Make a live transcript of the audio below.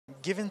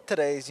Given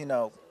today's,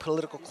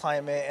 political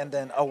climate and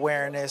then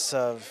awareness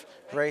of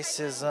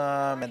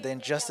racism and the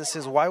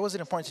injustices, why was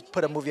it important to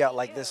put a movie out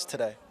like this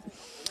today?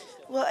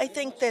 Well, I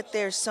think that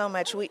there's so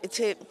much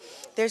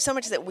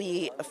that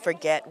we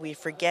forget. We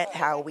forget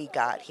how we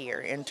got here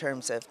in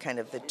terms of kind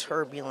of the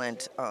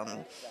turbulent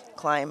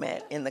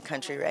climate in the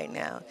country right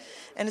now,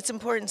 and it's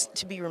important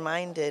to be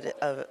reminded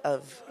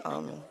of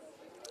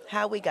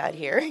how we got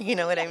here. You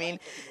know what I mean?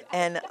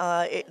 And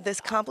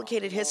this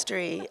complicated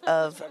history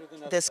of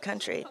this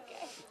country.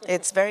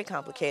 It's very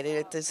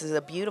complicated. This is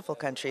a beautiful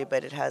country,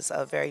 but it has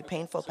a very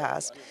painful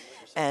past,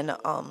 and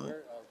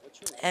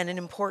an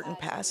important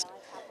past,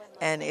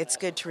 and it's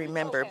good to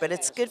remember. But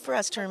it's good for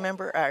us to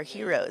remember our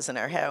heroes and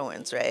our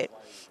heroines, right?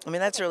 I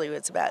mean, that's really what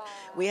it's about.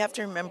 We have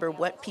to remember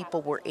what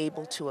people were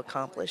able to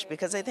accomplish,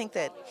 because I think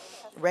that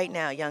right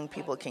now young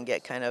people can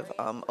get kind of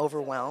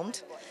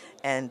overwhelmed,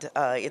 and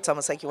it's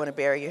almost like you want to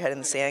bury your head in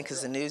the sand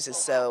because the news is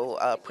so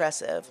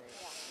oppressive.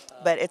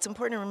 But it's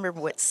important to remember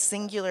what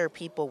singular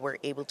people were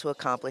able to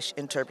accomplish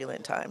in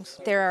turbulent times.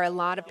 There are a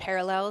lot of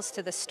parallels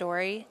to the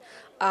story.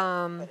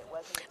 I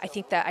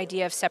think the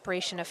idea of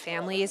separation of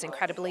family is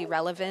incredibly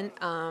relevant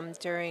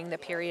during the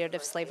period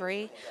of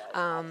slavery.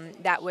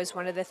 That was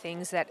one of the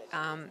things that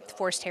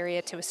forced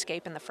Harriet to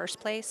escape in the first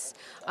place.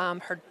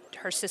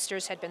 Her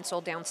sisters had been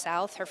sold down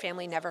south. Her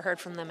family never heard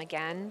from them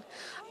again.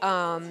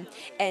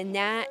 And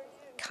that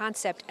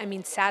concept, I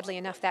mean, sadly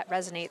enough, that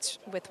resonates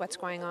with what's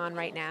going on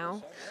right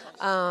now.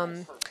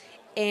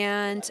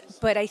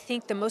 But I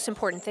think the most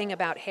important thing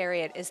about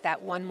Harriet is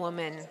that one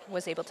woman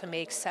was able to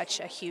make such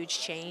a huge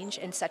change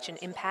and such an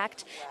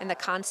impact, and the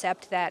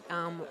concept that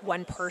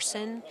one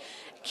person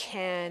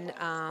can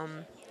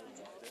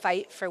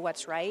fight for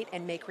what's right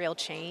and make real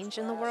change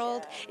in the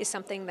world is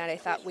something that I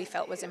thought we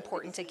felt was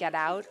important to get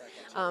out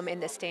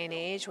in this day and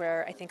age,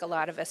 where I think a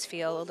lot of us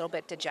feel a little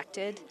bit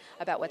dejected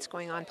about what's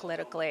going on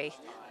politically.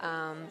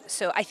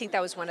 So I think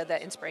that was one of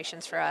the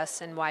inspirations for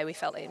us and why we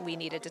felt like we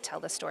needed to tell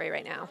the story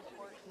right now.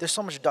 There's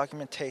so much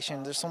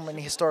documentation, there's so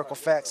many historical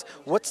facts.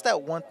 What's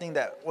that one thing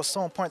that was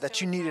so important that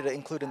you needed to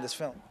include in this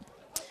film?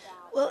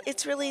 Well,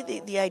 it's really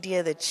the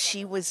idea that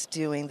she was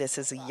doing this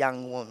as a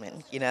young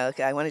woman.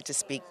 I wanted to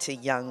speak to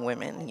young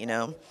women.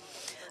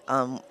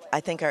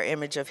 I think our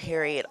image of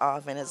Harriet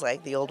often is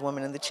like the old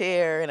woman in the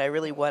chair, and I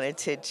really wanted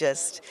to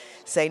just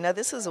say, no,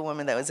 this was a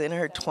woman that was in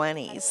her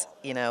 20s,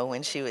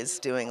 when she was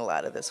doing a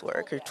lot of this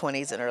work, her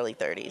 20s and early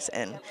 30s.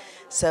 And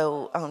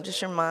so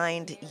just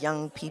remind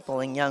young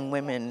people and young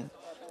women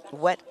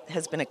what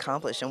has been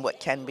accomplished and what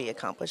can be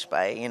accomplished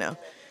by,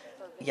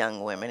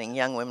 young women and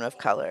young women of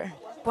color.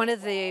 One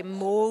of the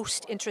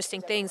most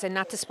interesting things, and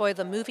not to spoil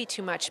the movie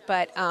too much,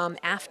 but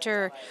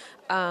after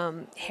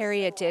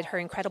Harriet did her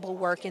incredible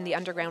work in the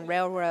Underground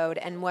Railroad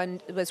and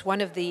was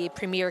one of the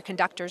premier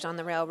conductors on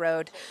the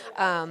railroad,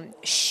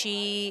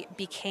 she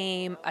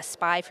became a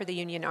spy for the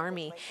Union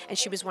Army, and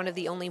she was one of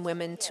the only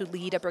women to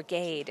lead a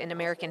brigade in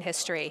American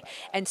history.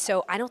 And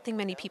so I don't think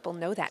many people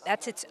know that.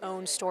 That's its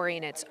own story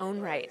in its own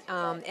right.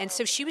 And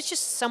so she was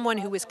just someone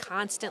who was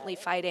constantly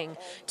fighting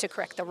to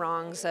correct the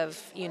wrongs of,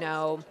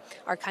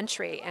 our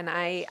country. And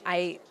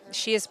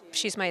she's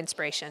my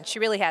inspiration. She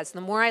really has.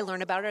 The more I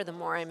learn about her, the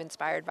more I'm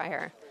inspired by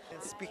her.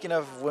 Speaking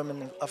of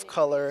women of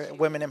color,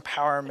 women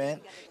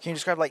empowerment, can you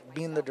describe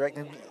being the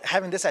director,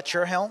 having this at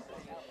your helm?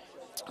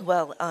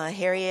 Well,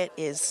 Harriet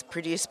is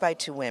produced by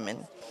two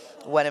women.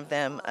 One of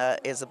them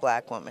is a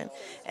black woman,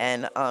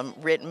 and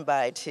written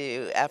by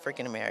two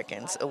African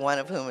Americans, one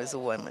of whom is a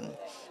woman,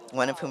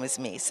 one of whom is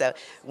me. So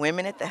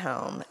women at the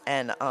helm,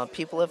 and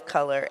people of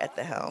color at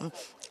the helm.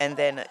 And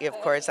then, of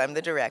course, I'm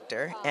the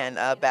director, and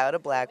about a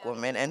black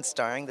woman, and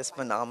starring this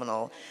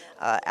phenomenal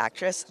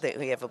actress.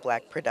 We have a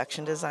black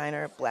production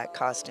designer, black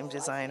costume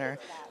designer,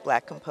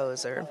 black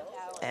composer,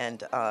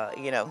 and,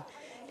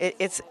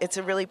 it's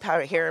a really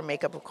powerful, hair and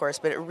makeup, of course,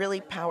 but a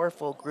really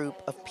powerful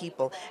group of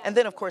people. And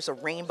then, of course, a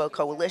rainbow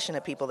coalition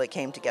of people that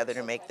came together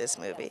to make this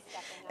movie.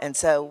 And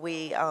so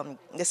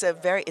it's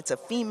a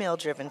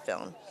female-driven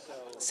film.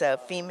 So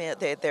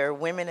there are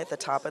women at the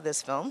top of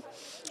this film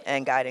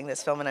and guiding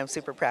this film, and I'm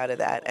super proud of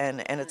that.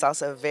 And it's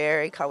also a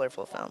very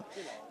colorful film,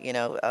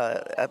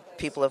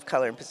 people of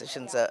color in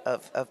positions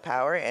of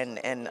power.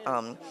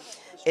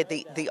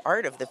 The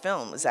art of the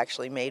film was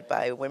actually made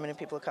by women and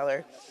people of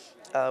color,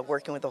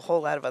 working with a whole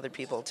lot of other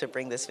people to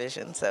bring this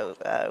vision. So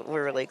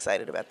we're really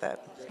excited about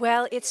that.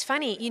 Well, it's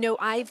funny.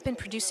 I've been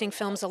producing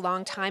films a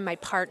long time. My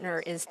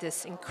partner is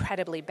this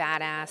incredibly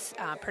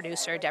badass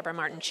producer, Deborah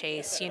Martin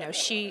Chase.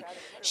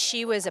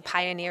 She was a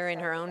pioneer in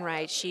her own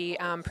right. She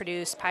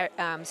produced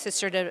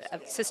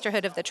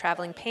Sisterhood of the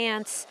Traveling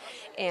Pants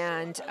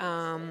and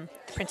The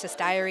Princess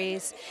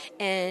Diaries,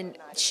 and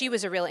she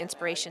was a real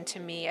inspiration to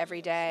me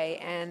every day.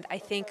 And I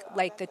think,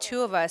 the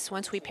two of us,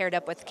 once we paired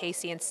up with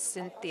Casey and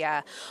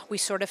Cynthia, we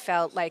sort of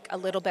felt like a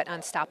little bit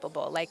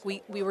unstoppable. Like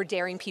we were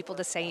daring people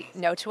to say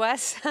no to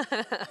us.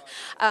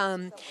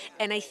 And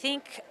I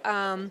think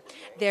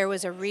there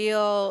was a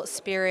real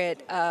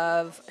spirit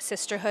of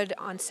sisterhood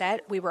on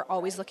set. We were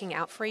always looking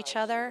out for each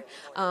other.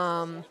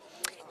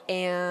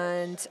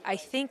 And I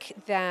think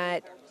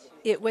that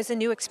it was a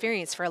new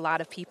experience for a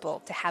lot of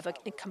people to have a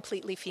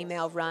completely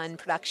female-run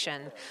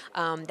production.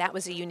 That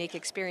was a unique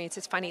experience.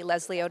 It's funny,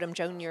 Leslie Odom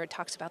Jr.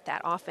 talks about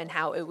that often,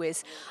 how it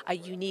was a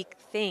unique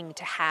thing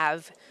to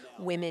have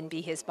women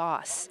be his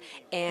boss,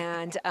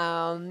 and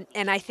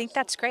I think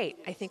that's great.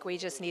 I think we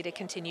just need to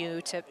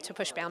continue to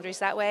push boundaries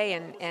that way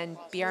and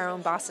be our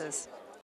own bosses.